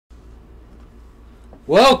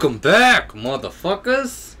Welcome back,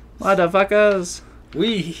 motherfuckers. Motherfuckers.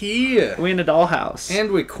 We here. We in a dollhouse.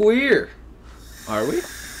 And we queer. Are we?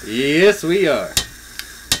 Yes, we are.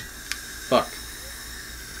 Fuck.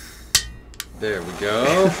 There we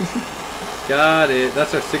go. Got it.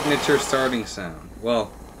 That's our signature starting sound.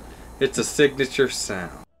 Well, it's a signature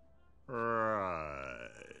sound. Right.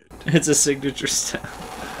 It's a signature sound.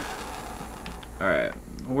 Alright.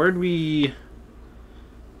 Where'd we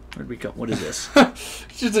come? What is this?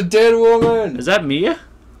 She's a dead woman. Is that Mia?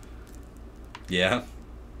 Yeah.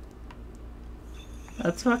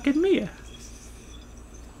 That's fucking Mia.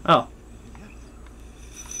 Oh.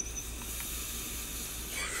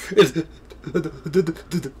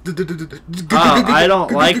 I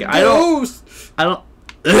don't like Wait.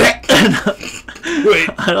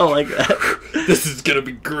 I don't like that. This is gonna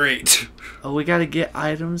be great. Oh, we gotta get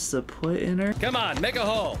items to put in her. Come on, make a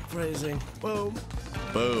hole. Phrasing. Boom.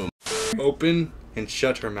 Boom. Open and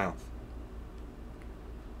shut her mouth.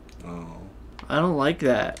 Oh. I don't like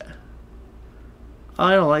that.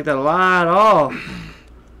 I don't like that a lot at all.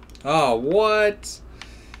 Oh, what?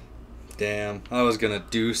 Damn, I was gonna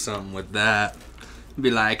do something with that.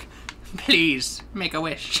 Be like, please make a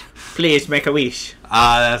wish. Please make a wish.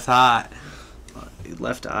 Ah, that's hot.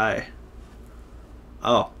 Left eye.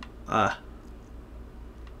 Oh, oh,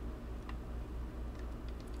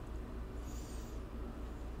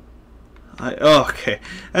 okay.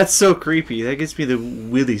 That's so creepy. That gives me the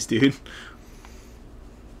willies, dude.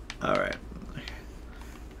 Alright.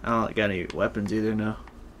 I don't got any weapons either, no.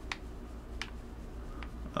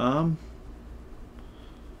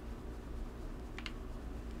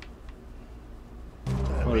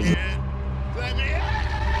 What is it?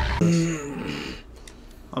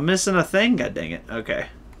 I'm missing a thing, god dang it. Okay.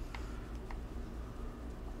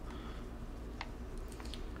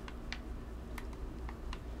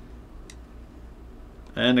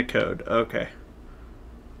 And a code. Okay.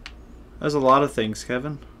 There's a lot of things,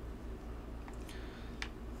 Kevin.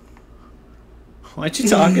 Why'd you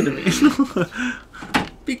talking to me?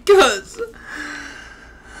 Because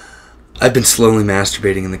I've been slowly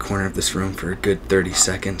masturbating in the corner of this room for a good 30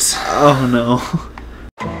 seconds. Oh no.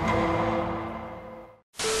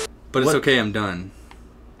 But it's okay, I'm done.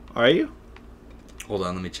 Are you? Hold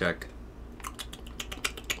on, let me check.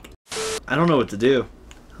 I don't know what to do.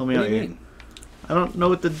 Help me What out do you here. mean? I don't know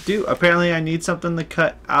what to do. Apparently I need something to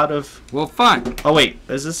cut out of... Well, fine. Oh wait,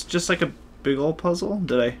 is this just like a big old puzzle?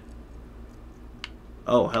 Did I...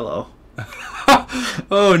 Oh, hello.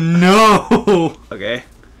 Oh no! Okay.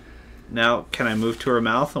 Now, can I move to her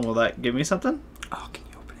mouth and will that give me something? Oh, can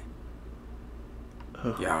you open it?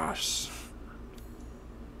 Oh. Yes.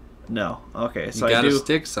 No. Okay, so You gotta I do...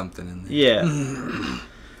 stick something in there. Yeah.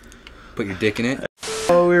 Put your dick in it.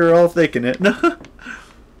 Oh, we were all thinking it.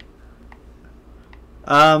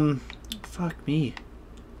 Fuck me.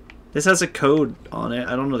 This has a code on it.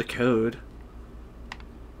 I don't know the code.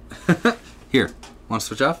 Here, want to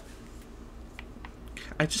switch off?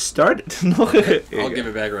 I just started. I'll give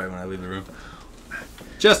it back right when I leave the room.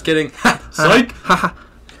 Just kidding. Psych!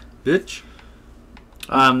 Bitch.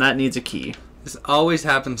 That needs a key. This always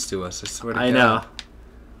happens to us, I swear to God. I know.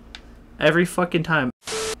 Every fucking time.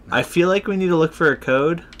 I feel like we need to look for a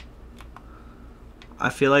code.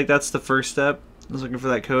 I feel like that's the first step. I was looking for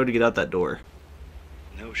that code to get out that door.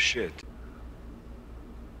 No shit.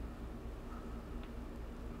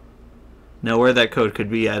 Now where that code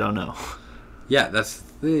could be, I don't know. Yeah, that's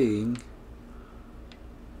the thing.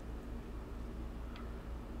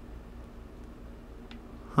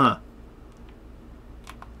 Huh.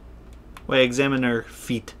 Wait, examine her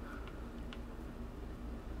feet.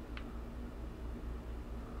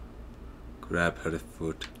 Grab her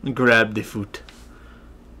foot. Grab the foot.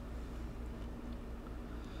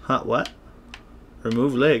 Huh, what?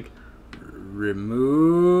 Remove leg.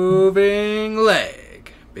 Removing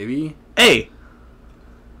leg, baby. Hey!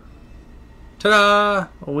 Ta-da!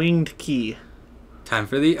 A winged key. Time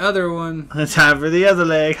for the other one. Time for the other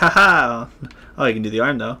leg. Haha. Oh, you can do the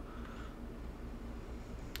arm though.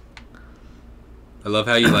 I love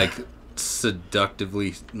how you like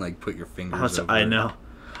seductively like put your fingers over I it. know.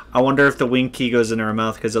 I wonder if the wing key goes in her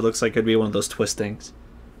mouth because it looks like it'd be one of those twist things.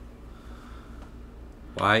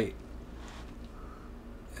 Why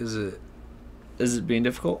is it? Is it being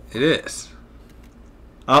difficult? It is.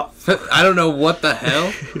 Oh. I don't know what the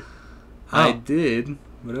hell I Oh. did,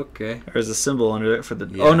 but okay. There's a symbol under it for the...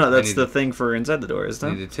 Yeah, oh no, I that's need the to- thing for inside the door, isn't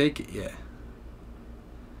I it? need to take it, yeah.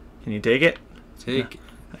 Can you take it? Take it.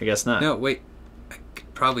 I guess not. No, wait. I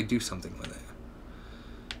could probably do something with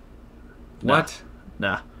it. Nah. What?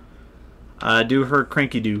 Nah. Do her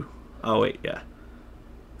cranky do. Oh wait, yeah.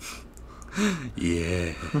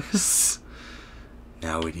 Yes.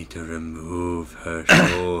 Now we need to remove her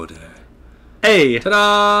shoulder. Hey!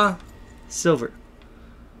 Ta-da! Silver.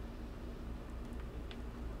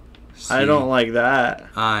 See, I don't like that.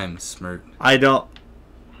 I'm smirk. I don't.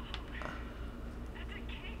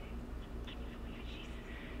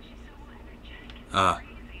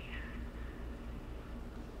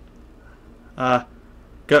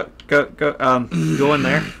 Go, go in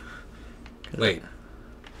there. Wait.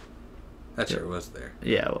 That sure was there.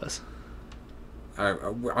 Yeah, it was.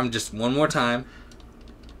 Alright, I'm just one more time.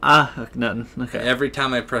 Nothing. Okay. Every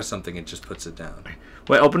time I press something, it just puts it down.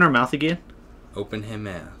 Wait, open her mouth again? Open him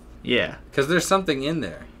mouth. Yeah. Because there's something in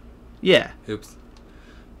there. Yeah. Oops.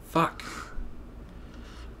 Fuck.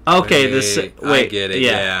 Okay, Wait, I get it.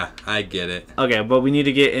 Yeah, I get it. Okay, but we need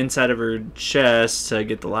to get inside of her chest to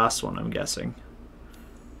get the last one, I'm guessing.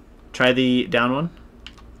 Try the down one.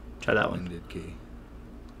 Try that one. Ended key.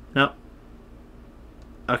 No.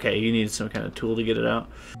 Okay, you need some kind of tool to get it out.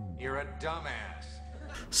 You're a dumbass.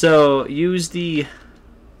 So use the.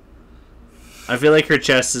 I feel like her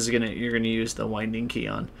chest is gonna. You're gonna use the winding key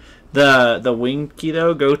on. The wing key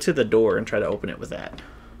though. Go to the door and try to open it with that.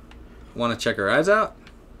 Want to check her eyes out?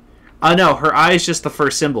 No, her eye is just the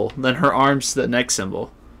first symbol. Then her arm's the next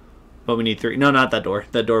symbol. But we need 3. No, not that door.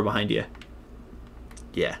 That door behind you.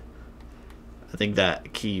 Yeah. I think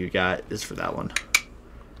that key you got is for that one.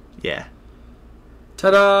 Yeah.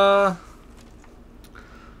 Ta-da!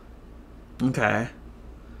 Okay.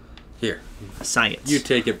 Here, Science. you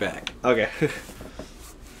take it back. Okay.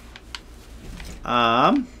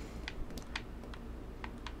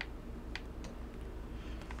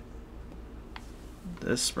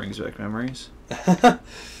 This brings back memories.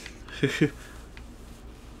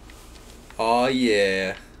 Oh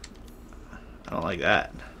yeah. I don't like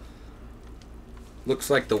that. Looks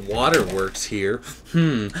like the water works here.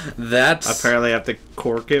 That's... Apparently I have to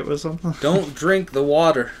cork it with something. Don't drink the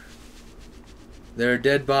water. There are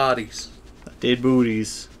dead bodies. Dead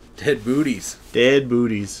booties. Dead booties. Dead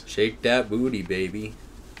booties. Shake that booty, baby.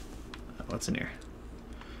 What's in here?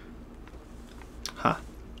 Huh.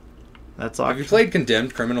 That's Have you played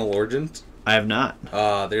Condemned Criminal Origins? I have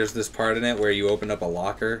not. There's this part in it where you open up a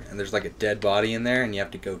locker and there's like a dead body in there and you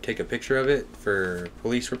have to go take a picture of it for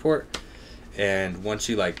police report. And once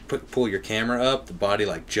you like pull your camera up, the body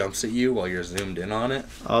like jumps at you while you're zoomed in on it.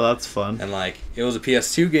 Oh, that's fun. And like it was a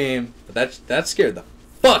PS2 game, but that scared the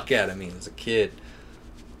fuck out of me as a kid.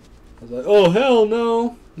 I was like, oh hell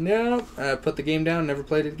no, no. I put the game down, never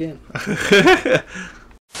played it again.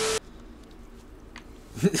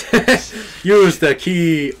 Use the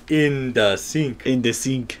key in the sink. In the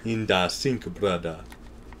sink. In the sink, brother.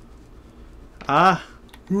 Ah.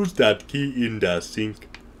 Use that key in the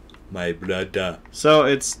sink, my brother. So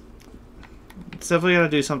it's definitely gotta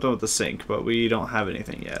do something with the sink, but we don't have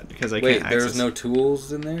anything yet because I can't access. Wait, there's no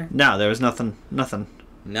tools in there? No, there was nothing. Nothing.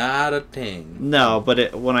 Not a thing. No,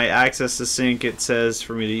 but when I access the sink, it says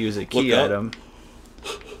for me to use a key item.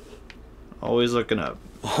 Always looking up.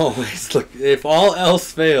 Always look. If all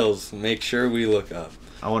else fails, make sure we look up.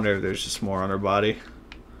 I wonder if there's just more on her body.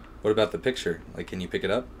 What about the picture? Like, can you pick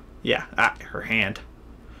it up? Yeah, her hand.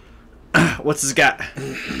 What's this got?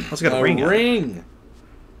 What's it got? A ring. Ring.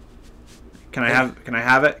 Can I have? Can I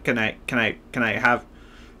have it? Can I have? Can I have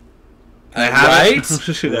Right?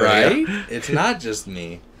 it? Right? It's not just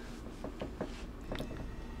me.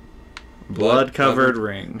 Blood-covered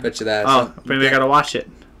ring. Bet you that. Oh, maybe I gotta wash it.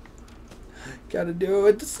 Gotta do it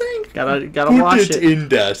with the sink. Gotta Put wash it in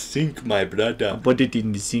the sink, my brother. Put it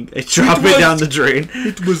in the sink. I drop it down the drain.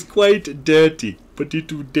 It was quite dirty, but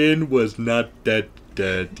it then was not that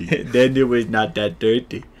dirty. Then it was not that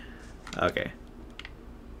dirty. Okay.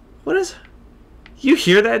 What is? You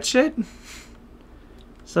hear that shit?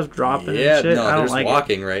 Stuff dropping Yeah, and shit. no, I don't there's like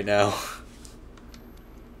walking right now.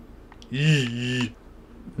 it.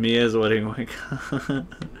 Mia's wedding wig.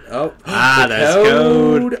 Oh, that's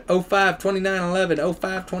code. 052911.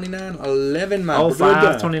 052911, my Oh,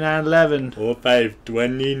 brother. 52911.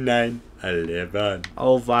 052911.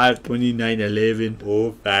 Oh, 52911.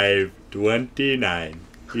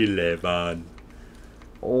 052911.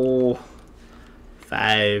 Oh,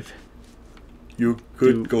 5. You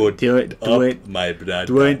could go do it, up, it. my brother.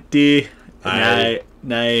 20.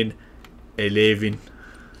 9. 11.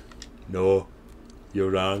 No, you're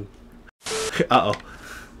wrong. Uh-oh.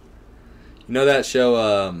 You know that show,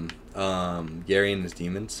 Gary and His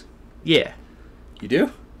Demons? Yeah. You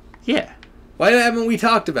do? Yeah. Why haven't we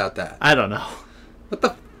talked about that? I don't know. What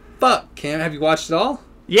the fuck, Cam? Have you watched it all?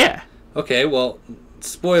 Yeah. Okay, well,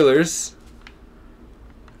 spoilers.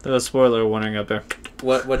 There was a spoiler warning up there.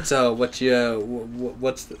 What's the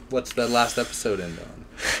last episode end on?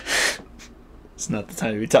 It's not the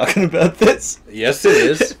time to be talking about this. Yes, it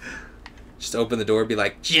is. Just open the door and be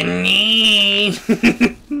like, Janine!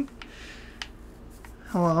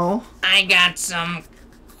 Hello? I got some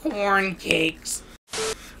corn cakes.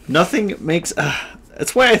 Nothing makes...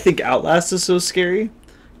 that's why I think Outlast is so scary.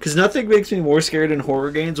 Because nothing makes me more scared in horror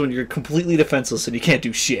games when you're completely defenseless and you can't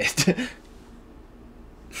do shit.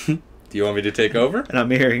 Do you want me to take over? And I'm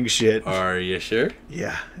hearing shit. Are you sure?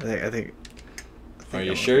 Yeah, I think Are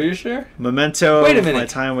you sure you're sure? Memento. Wait a minute. My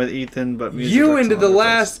time with Ethan, but music You looks into a the lot of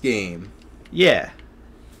last game. Yeah.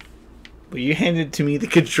 But you handed to me the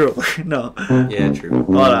controller. No. Yeah, true.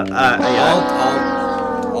 Hold on.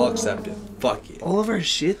 I'll accept it. Fuck it. All of our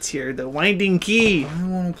shit's here. The winding key. I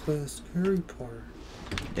want to play the scary part.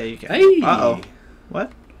 Yeah, you can. Hey! Uh-oh.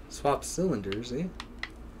 What? Swap cylinders, eh?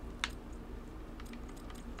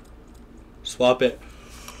 Swap it.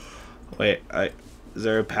 Wait, is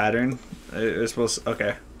there a pattern? It's supposed to,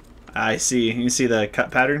 okay. I see. You see the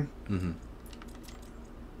cut pattern? Mm-hmm.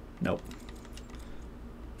 Nope.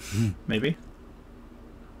 Maybe?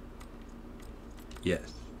 Yes.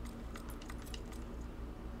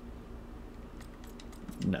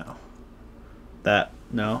 No.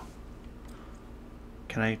 No.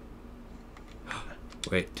 Can I?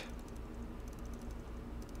 Wait.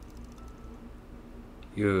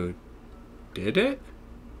 You did it?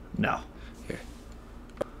 No. Here.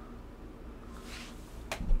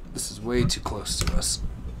 This is way too close to us.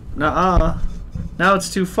 Nuh-uh. Now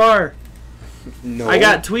it's too far. No. I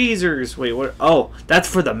got tweezers. Wait, what? Oh, that's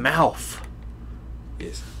for the mouth.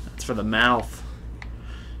 Yes. That's for the mouth.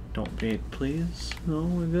 Don't be, please. No,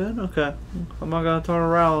 we're good? Okay. I'm not gonna turn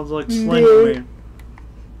around like Slender Man.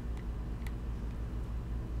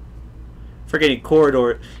 Freaking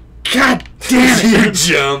corridor. God damn it! You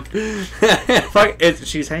jump. Fuck it.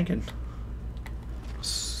 She's hanging.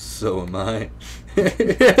 So am I.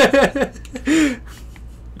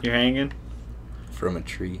 You're hanging? From a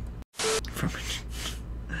tree.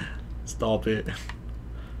 Stop it.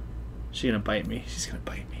 She's gonna bite me. She's gonna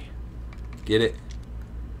bite me. Get it?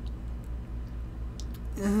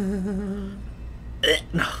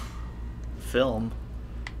 No. Film.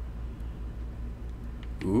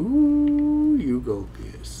 Ooh, you go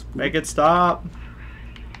piss. Make it stop.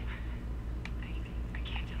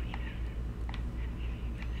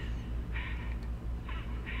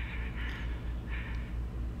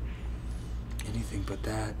 Anything but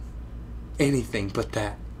that. Anything but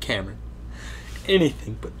that, Cameron.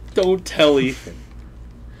 Anything but... Don't tell Ethan.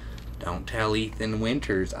 Don't tell Ethan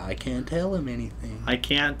Winters. I can't tell him anything. I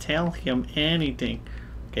can't tell him anything.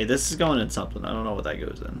 Okay, this is going in something. I don't know what that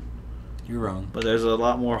goes in. You're wrong. But there's a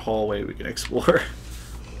lot more hallway we can explore.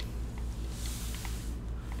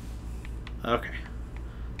 Okay.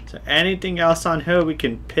 So anything else on here we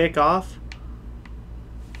can pick off?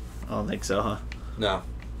 I don't think so, huh? No.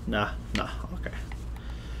 Nah. Okay.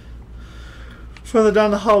 Further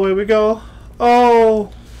down the hallway we go.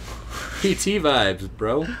 Oh! PT vibes,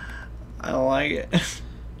 bro. I don't like it.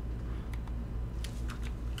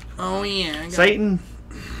 Oh, yeah. Satan.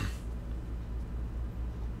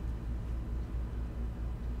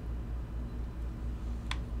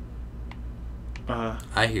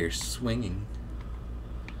 I hear swinging.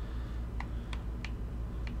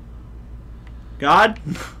 God?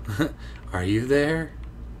 Are you there?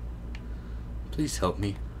 Please help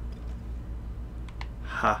me.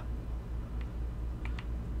 Ha.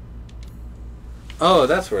 Oh,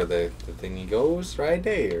 that's where the thingy goes right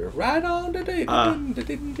there. Right on the day.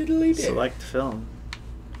 Select film.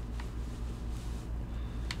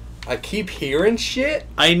 I keep hearing shit.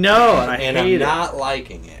 I know, and I and hate I'm it. not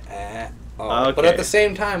liking it at all. Okay. But at the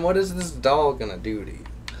same time, what is this doll gonna do to you?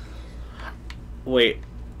 Wait,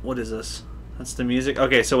 what is this? That's the music?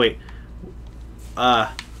 Okay, so wait.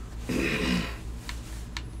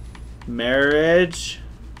 Marriage,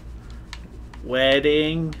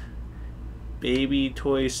 wedding, baby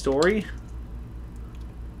toy story?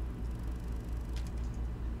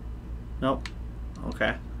 Nope.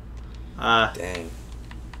 Okay. Dang.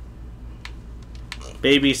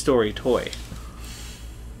 Baby story toy.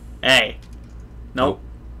 Hey. Nope.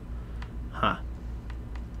 Huh.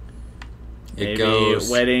 It Maybe goes.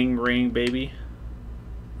 wedding ring baby.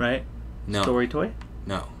 Right? No. Story toy?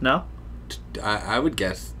 No. No? I would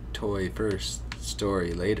guess toy first,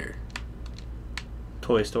 story later.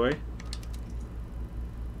 Toy Story?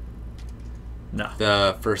 No.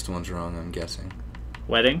 The first one's wrong, I'm guessing.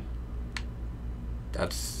 Wedding?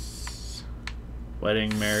 That's...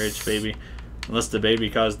 Wedding, marriage, baby. Unless the baby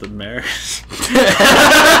caused the marriage.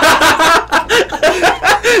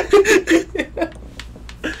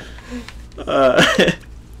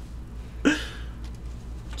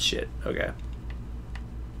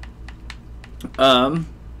 I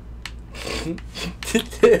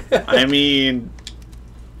mean,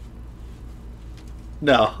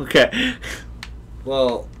 no. Okay.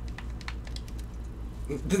 Well,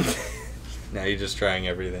 now you're just trying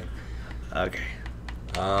everything. Okay.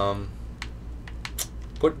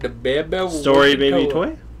 Put the baby. Story baby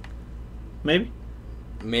toy? Maybe?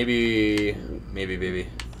 Maybe baby.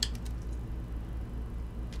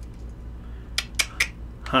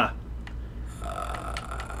 Huh.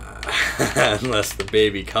 Unless the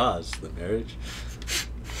baby caused the marriage.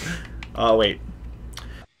 Oh, wait.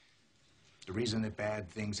 The reason that bad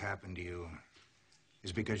things happen to you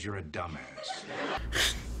is because you're a dumbass.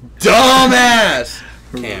 Dumbass!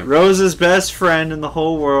 Camrin. Rose's best friend in the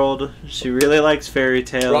whole world. She really likes fairy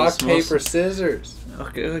tales. Rock, paper, scissors.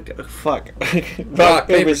 Okay, fuck. Rock,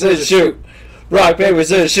 paper, scissors, shoot. Rock, paper,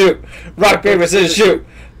 scissors, shoot. Rock, paper, scissors, shoot.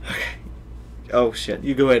 Okay. Oh, shit.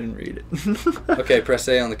 You go ahead and read it. Okay, press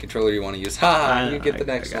A on the controller you want to use. Ha! You get the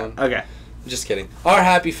next one. Okay. Just kidding. Our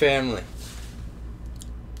happy family.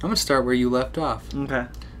 I'm going to start where you left off. Okay.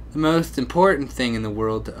 The most important thing in the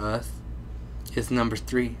world to us is number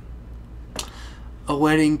 3. A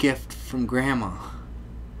wedding gift from Grandma.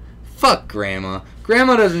 Fuck Grandma.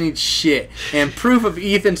 Grandma doesn't need shit. And proof of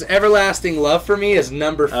Ethan's everlasting love for me is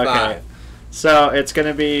number 5. Okay. So, it's going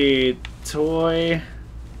to be toy...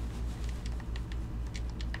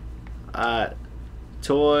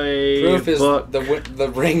 toy Proof is book.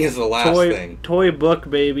 the ring is the last thing. Toy book,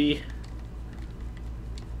 baby.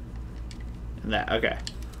 And that, okay.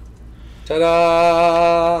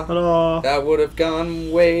 Ta-da! Hello. That would have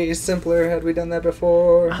gone way simpler had we done that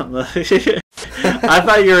before. I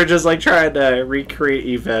thought you were just like trying to recreate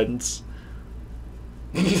events.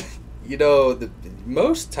 You know,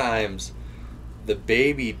 most times the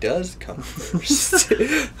baby does come first.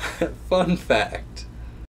 Fun fact.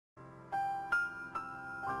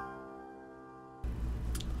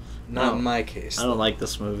 Not in my case. I don't like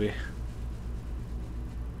this movie.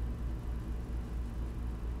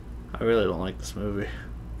 I really don't like this movie.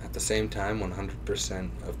 At the same time, 100%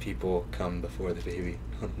 of people come before the baby.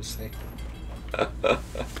 I'm saying.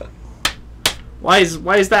 Why is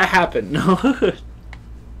that happen? No.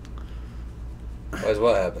 Why's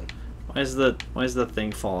what happen? Why is the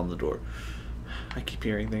thing fall on the door? I keep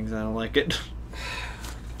hearing things. I don't like it.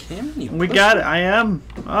 Camrin, We got it. I am.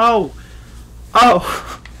 Oh.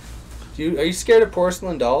 Are you scared of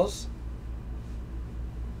porcelain dolls?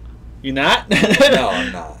 You not? No,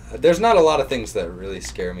 I'm not. There's not a lot of things that really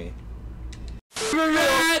scare me.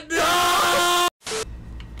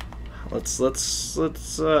 Let's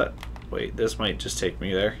wait, this might just take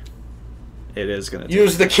me there. It is gonna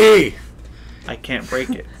Use the key! I can't break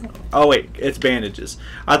it. Oh wait, it's bandages.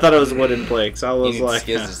 I thought it was wooden planks. I was You need like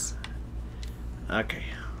skizzes. okay.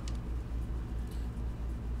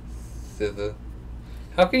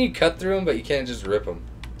 How can you cut through them but you can't just rip them?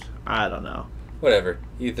 I don't know. Whatever.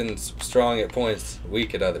 Ethan's strong at points,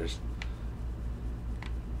 weak at others.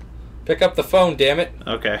 Pick up the phone, damn it.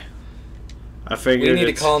 Okay. I figured We need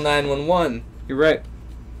to call 911. You're right.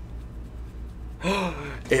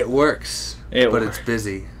 It works. But it's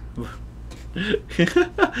busy.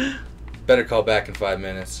 Better call back in 5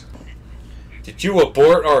 minutes. Did you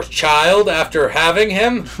abort our child after having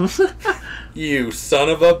him? You son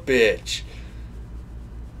of a bitch.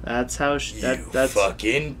 That's how she. That's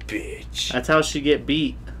fucking bitch. That's how she get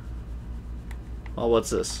beat. Oh, what's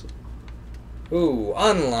this? Ooh,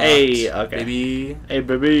 unlocked. Hey, okay. Baby. Hey,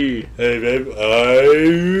 baby. Hey, baby.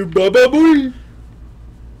 Hey, baba boy.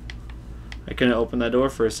 I couldn't open that door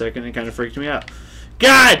for a second. It kind of freaked me out.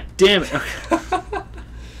 God damn it. Okay.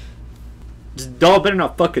 This doll better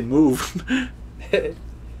not fucking move.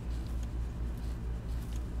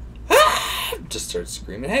 Just start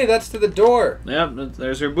screaming. Hey, that's to the door. Yep,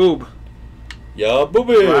 there's her boob. Yeah,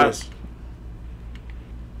 booby. Glass.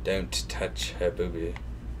 Don't touch her booby.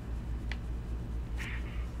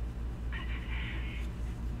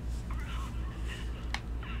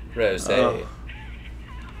 Rose. Oh.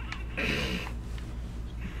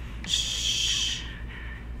 Shh.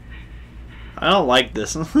 I don't like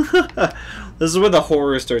this. This is where the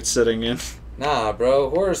horror starts setting in. Nah, bro.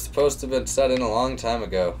 Horror's supposed to have been set in a long time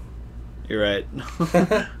ago. You're right.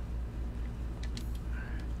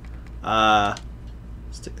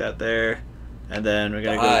 Stick that there, and then we're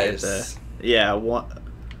gonna The go eyes. get the one.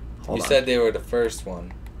 Hold You on. said they were the first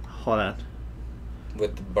one Hold on.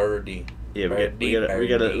 with the birdie. Yeah, we Birdie,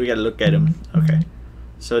 gotta look at him. Okay.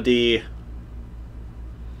 So the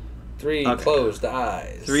 3 Okay. closed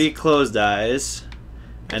eyes. 3 closed eyes,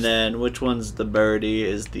 and then which one's the birdie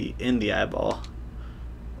is the in the eyeball.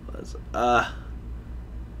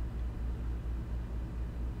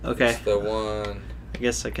 Okay. It's the one I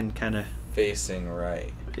guess I can kind of... facing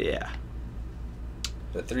right. Yeah.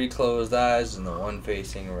 The 3 closed eyes and the one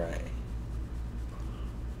facing right.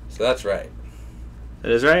 So that's right.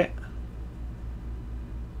 That is right?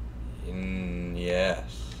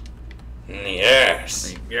 Yes.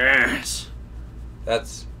 Yes. Yes.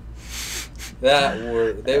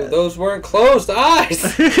 Those weren't closed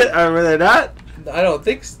eyes. Were they not? I don't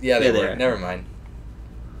think so. Yeah, they Yeah, they were. are. Never mind.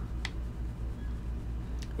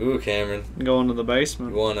 Ooh, Cameron. Going to the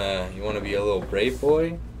basement. You wanna be a little brave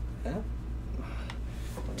boy? Huh?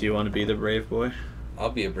 Do you want to be the brave boy? I'll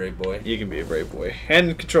be a brave boy. You can be a brave boy. Hand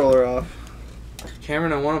the controller off.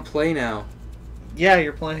 Cameron, I want to play now. Yeah,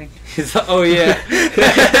 you're playing. Oh yeah.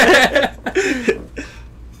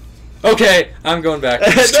 Okay, I'm going back.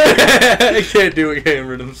 I can't do it,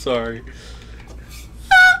 Cameron. I'm sorry.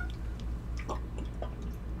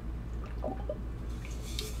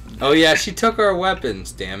 Oh yeah, she took our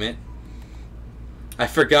weapons. Damn it! I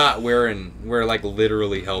forgot we're like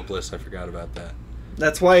literally helpless. I forgot about that.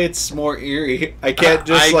 That's why it's more eerie. I can't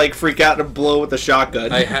just like freak out and blow with a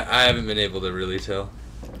shotgun. I haven't been able to really tell.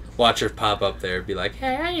 Watch her pop up there, be like,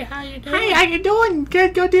 "Hey, how you doing? Hey, how you doing?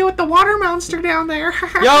 Good, go deal with the water monster down there."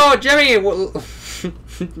 Yo, Jimmy!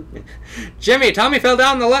 Jimmy, Tommy fell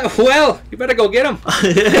down the well. You better go get him.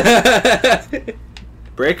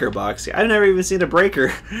 Breaker box. I've never even seen a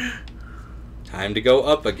breaker. Time to go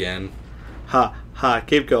up again. Ha, ha,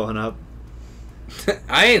 keep going up.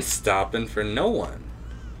 I ain't stopping for no one.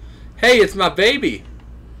 Hey, it's my baby.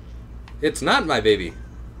 It's not my baby.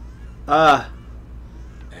 Yeah,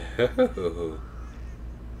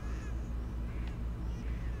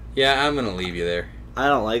 I'm gonna leave you there. I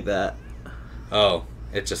don't like that. Oh,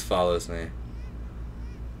 it just follows me.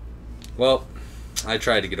 Well, I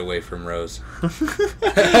tried to get away from Rose.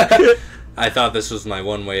 I thought this was my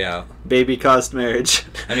one way out. Baby caused marriage.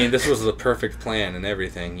 I mean, this was the perfect plan and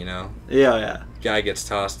everything, you know? Yeah, yeah. Guy gets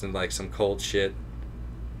tossed in like some cold shit.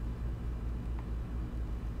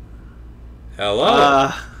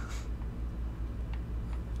 Hello?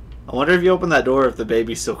 I wonder if you open that door if the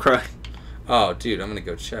baby's still crying. Oh, dude, I'm gonna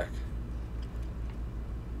go check.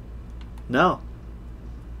 No.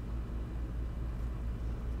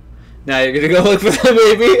 Now you're gonna go look for the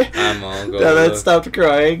baby? I'm gonna go Now that look stopped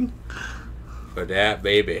crying. for that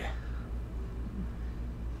baby.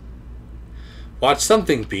 Watch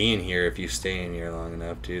something be in here if you stay in here long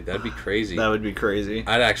enough, dude. That'd be crazy. That would be crazy.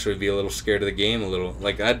 I'd actually be a little scared of the game a little.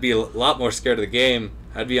 Like, I'd be a lot more scared of the game.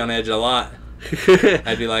 I'd be on edge a lot.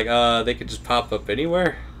 I'd be like, they could just pop up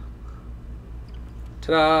anywhere.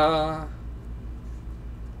 Ta-da!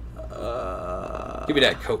 Give me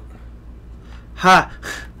that coat. Ha!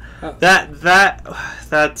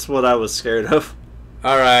 That's what I was scared of.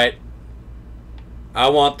 Alright. I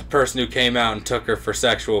want the person who came out and took her for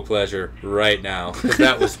sexual pleasure right now. Because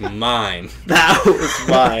that was mine. That was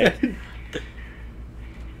mine.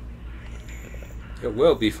 It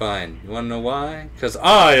will be fine. You want to know why? Because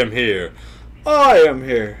I am here. I am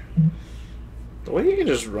here. The way you can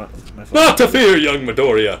just run. Not to fear, young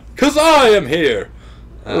Midoriya. Because I am here.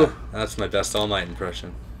 That's my best All Might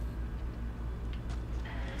impression.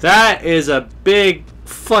 That is a big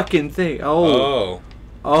fucking thing. Oh.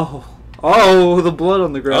 Oh, the blood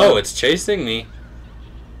on the ground. Oh, it's chasing me.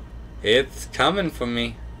 It's coming for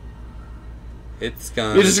me. It's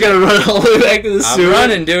gone. You're just gonna run all the way back to the I'm sewer?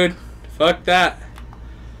 running, dude. Fuck that.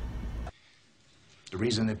 The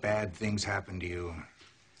reason that bad things happen to you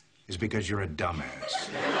is because you're a dumbass.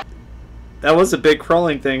 That was a big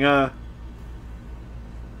crawling thing, huh?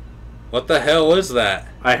 What the hell was that?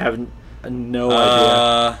 I have no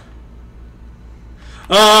idea.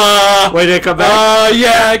 Wait, did it come back?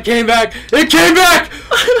 Yeah, it came back. It came back!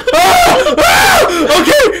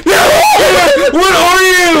 Okay! No! What are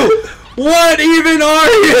you? What even are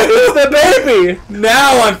you? It's the baby!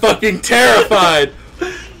 Now I'm fucking terrified.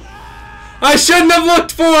 I shouldn't have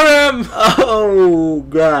looked for him! Oh,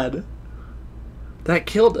 God. That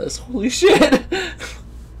killed us. Holy shit.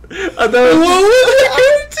 What was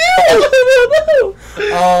it do?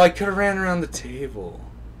 Oh, I could have ran around the table.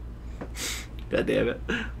 God damn it.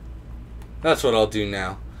 That's what I'll do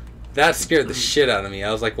now. That scared the shit out of me. I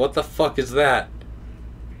was like, what the fuck is that?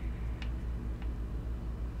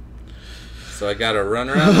 So I gotta run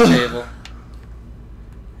around the table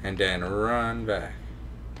and then run back.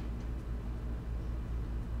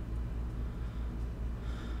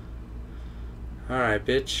 Alright,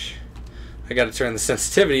 bitch. I gotta turn the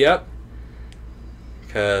sensitivity up.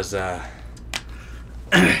 Because, You're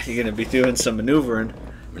gonna be doing some maneuvering.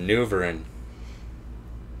 maneuvering.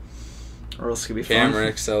 Or else it could be Camera fun.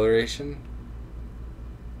 acceleration.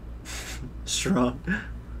 Strong.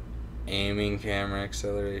 Aiming, camera,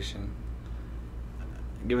 acceleration.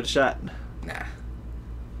 Give it a shot. Nah.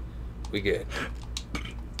 We good.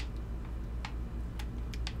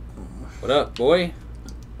 What up, boy?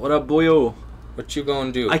 What up, boyo? What you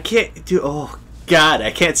gonna do? I can't do. Oh God,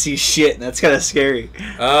 I can't see shit. That's kind of scary.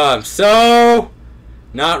 I'm so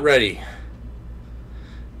not ready.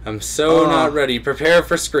 I'm so not ready. Prepare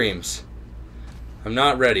for screams. I'm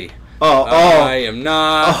not ready. I am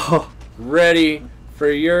not ready for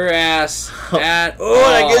your ass at all.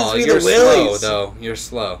 That gives me You're the slow, willies. though. You're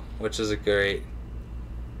slow, which is a great.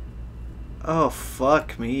 Oh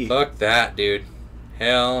fuck me. Fuck that, dude.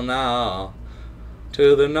 Hell no.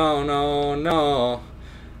 To the no, no, no.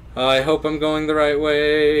 I hope I'm going the right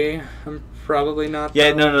way. I'm probably not.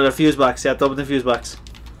 Yeah, no, the fuse box. You have to open the fuse box.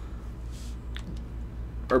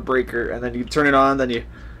 Or breaker, and then you turn it on, then you...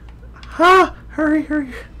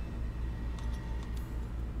 Hurry.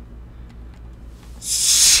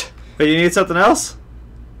 Wait, you need something else?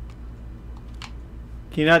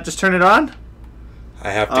 Can you not just turn it on? I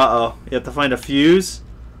have to. Uh-oh. You have to find a fuse.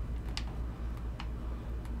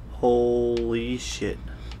 Holy shit.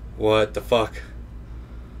 What the fuck?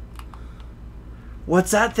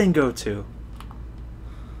 What's that thing go to?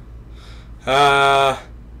 Alright.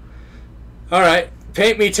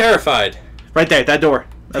 Paint me terrified. Right there, that door.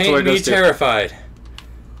 That's where it Paint me goes to. terrified.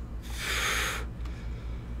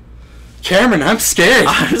 Cameron, I'm scared.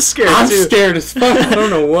 I'm scared I'm too. scared as fuck. I don't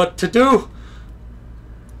know what to do.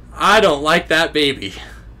 I don't like that baby.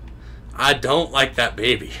 I don't like that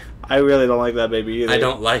baby. I really don't like that baby either. I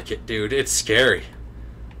don't like it, dude. It's scary.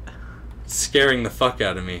 It's scaring the fuck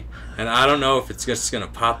out of me. And I don't know if it's just gonna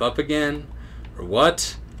pop up again or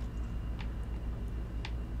what.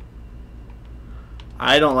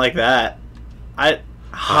 I don't like that.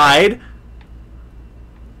 Hide.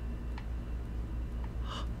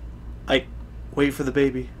 Wait for the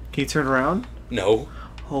baby. Can you turn around? No.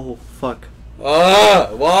 Oh fuck.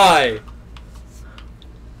 Why?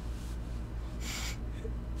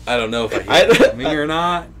 I don't know if I hear it coming or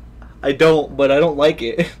not. I don't, but I don't like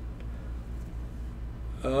it.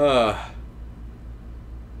 Uh.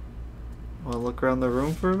 Want to look around the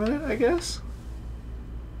room for a minute, I guess?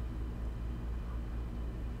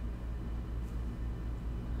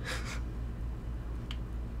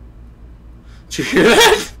 Did you hear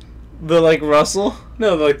that? The like rustle?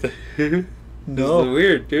 No, like the. No. This is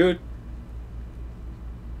weird, dude.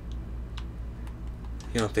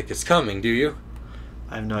 You don't think it's coming, do you?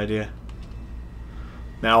 I have no idea.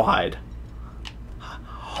 Now hide.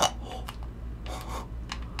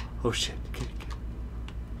 Oh shit.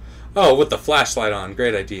 Oh, with the flashlight on.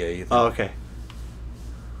 Great idea, Ethan. Oh, okay.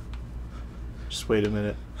 Just wait a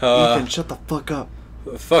minute. Uh, Ethan, shut the fuck up.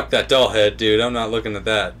 Fuck that doll head, dude. I'm not looking at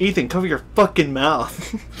that. Ethan, cover your fucking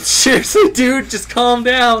mouth. Seriously, dude, just calm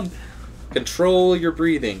down. Control your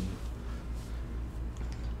breathing.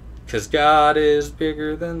 Because God is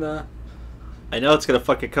bigger than the I know it's gonna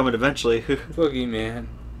fucking come in eventually. boogeyman.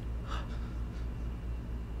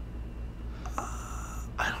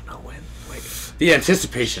 I don't know when. Wait. The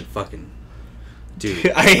anticipation fucking...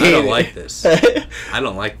 Dude, I I hate don't it. like this. I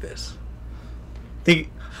don't like this.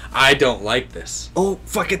 Think. I don't like this. Oh,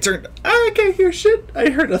 fuck, it turned. I can't hear shit. I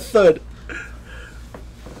heard a thud.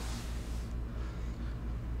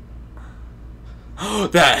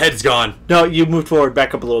 That head's gone. No, you moved forward,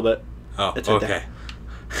 back up a little bit. Oh, It's right okay.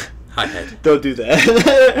 Hi, head. Don't do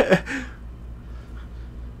that.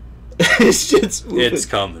 This shit's moving. It's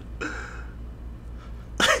coming.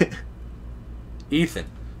 Ethan,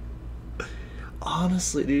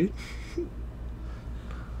 Honestly, dude.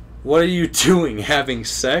 what are you doing? Having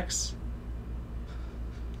sex?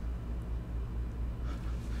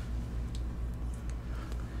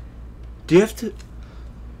 Do you have to...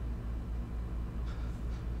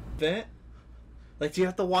 Vent? Like, do you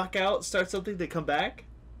have to walk out, start something, then come back?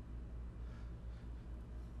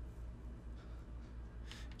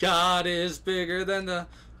 God is bigger than the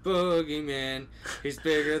boogeyman. He's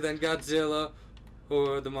bigger than Godzilla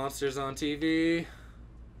or the monsters on TV.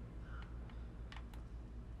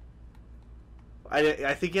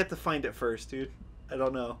 I think you have to find it first, dude. I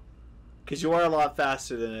don't know. Because you are a lot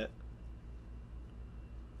faster than it.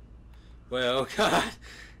 Well, God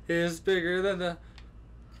is bigger than the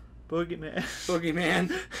Boogeyman.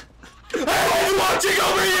 boogeyman. I'm watching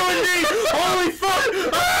over you and me! Holy fuck!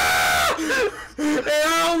 Ah!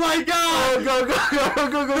 Oh my God! Go, go, go, go,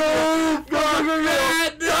 go, go,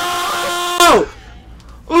 No!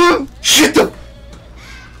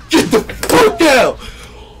 Get the fuck out!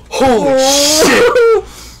 Holy shit!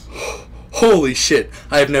 Holy shit!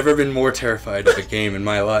 I have never been more terrified of a game in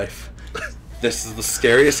my life. This is the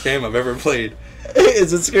scariest game I've ever played.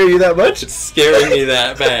 Is it scaring you that much? It's scaring me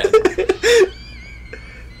that bad.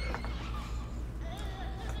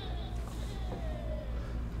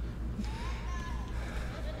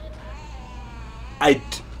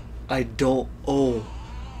 I don't. Oh.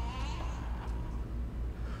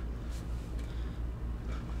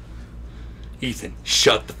 Ethan,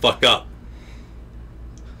 shut the fuck up.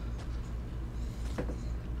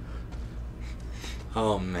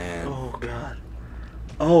 Oh man. Oh god.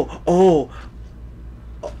 Oh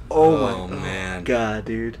my man. God,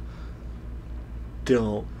 dude.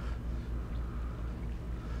 Don't.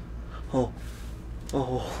 Oh.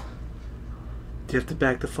 Do you have to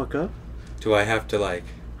back the fuck up? Do I have to like...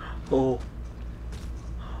 Oh.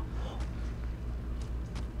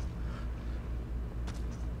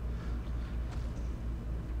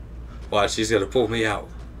 Watch, she's gonna pull me out.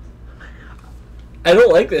 I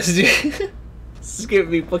don't like this, dude. This is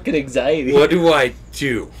giving me fucking anxiety. What do I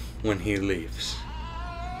do when he leaves?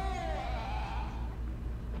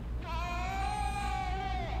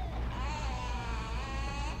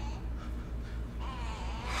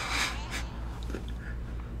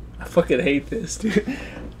 I fucking hate this, dude.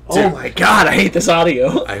 Oh my god, I hate this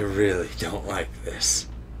audio. I really don't like this.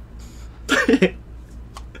 I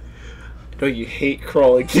know you hate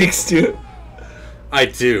crawling things, too. I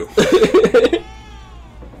do.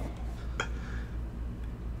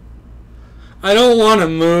 I don't want to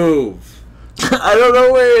move. I don't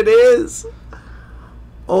know where it is.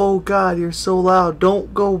 Oh god, you're so loud.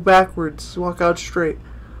 Don't go backwards. Walk out straight.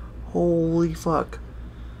 Holy fuck.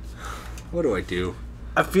 What do I do?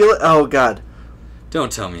 I feel it. Oh god.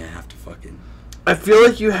 Don't tell me I have to fucking... I feel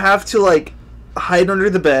like you have to, like, hide under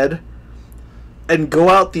the bed and go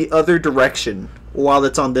out the other direction while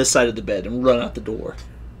it's on this side of the bed and run out the door.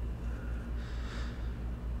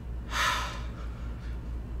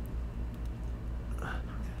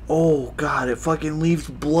 Oh god, it fucking leaves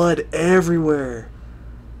blood everywhere.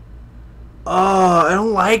 Oh, I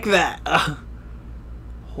don't like that.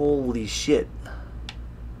 Holy shit.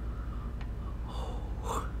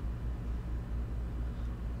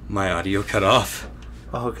 My audio cut off.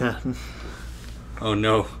 Oh god. Oh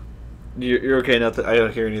no. You're okay, nothing. I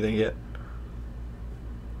don't hear anything yet.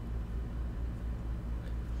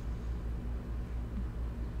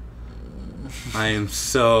 I am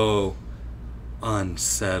so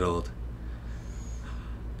unsettled.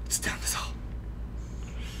 It's down this hall.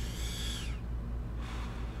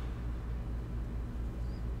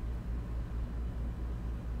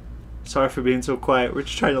 Sorry for being so quiet. We're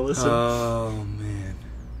just trying to listen. Oh man.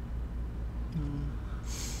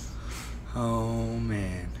 Oh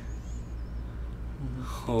man.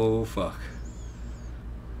 Oh fuck.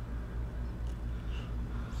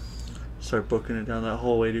 Start booking it down that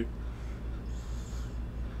hallway, dude.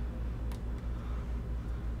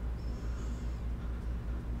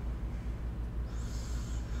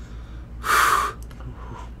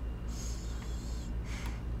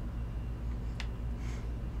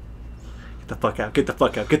 Get the fuck out. Get the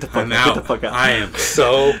fuck out. Get the fuck I'm out. out. Get the fuck out. I am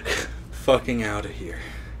so fucking out of here.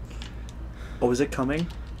 Oh, is it coming?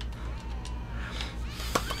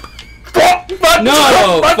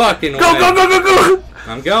 No fucking way. Go!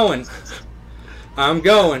 I'm going. I'm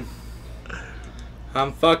going.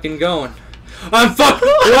 I'm fucking going. I'm fuck.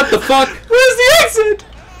 What the fuck? Where's the exit?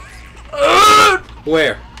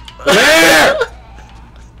 Where? Where?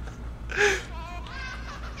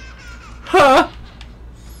 Huh?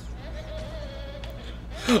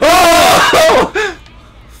 Oh!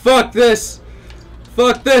 Fuck this.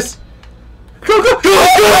 Fuck this. Go! Open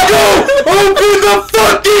the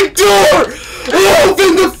fucking door!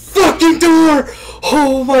 Open the fucking door!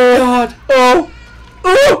 Oh my god. Oh!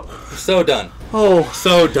 I'm so done. Oh!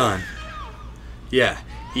 So done. Yeah.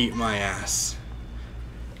 Eat my ass.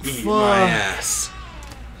 Eat my ass.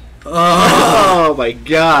 Oh my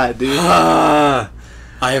god, dude. I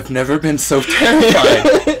have never been so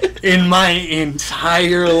terrified in my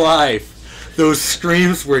entire life. Those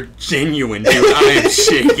screams were genuine, dude. I am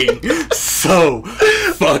shaking so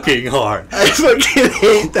fucking hard. I fucking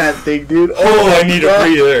hate that thing, dude. Oh, I need God.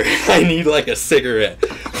 a breather. I need like a cigarette.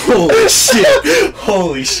 Holy shit.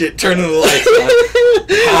 Holy shit. Turning the lights on.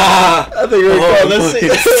 I think we're Oh, calling I'm this.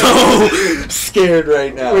 fucking so scared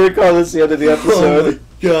right now. We're calling this the end of the episode. Oh my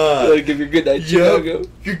god. Give your good night, Chicago.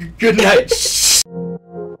 Good night,